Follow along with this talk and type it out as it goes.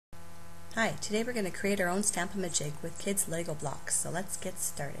Hi, today we're going to create our own stamp-a-ma-jig with kids' Lego blocks, so let's get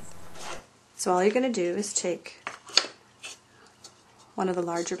started. So all you're going to do is take one of the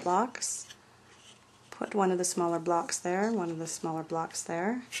larger blocks, put one of the smaller blocks there, one of the smaller blocks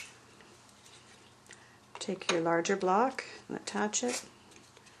there, take your larger block and attach it,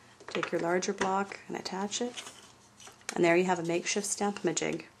 take your larger block and attach it, and there you have a makeshift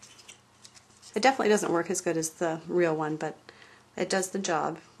stamp-a-ma-jig. It definitely doesn't work as good as the real one, but it does the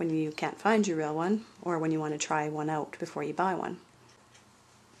job when you can't find your real one or when you want to try one out before you buy one.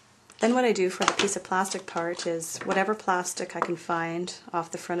 Then what I do for the piece of plastic part is whatever plastic I can find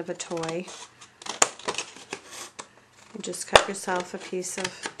off the front of a toy, you just cut yourself a piece of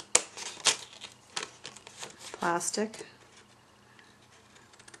plastic.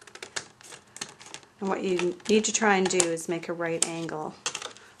 And what you need to try and do is make a right angle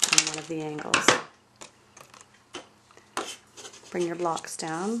on one of the angles. Bring your blocks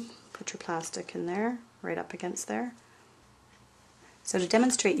down, put your plastic in there, right up against there. So to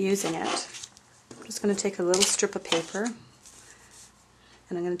demonstrate using it, I'm just going to take a little strip of paper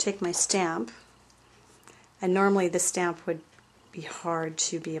and I'm going to take my stamp, and normally this stamp would be hard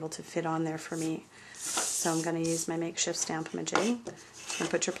to be able to fit on there for me, so I'm going to use my makeshift stamp-a-ma-jig. And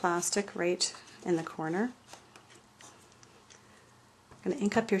put your plastic right in the corner. I'm going to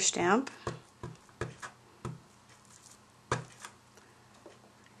ink up your stamp.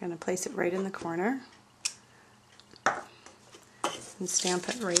 You're going to place it right in the corner and stamp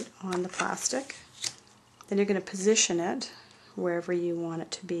it right on the plastic. Then you're going to position it wherever you want it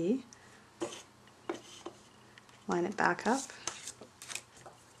to be. Line it back up.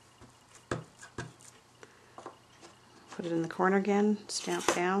 Put it in the corner again,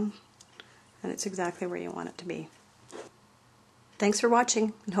 stamp down, and it's exactly where you want it to be. Thanks for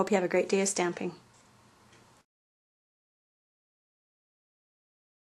watching, and hope you have a great day of stamping.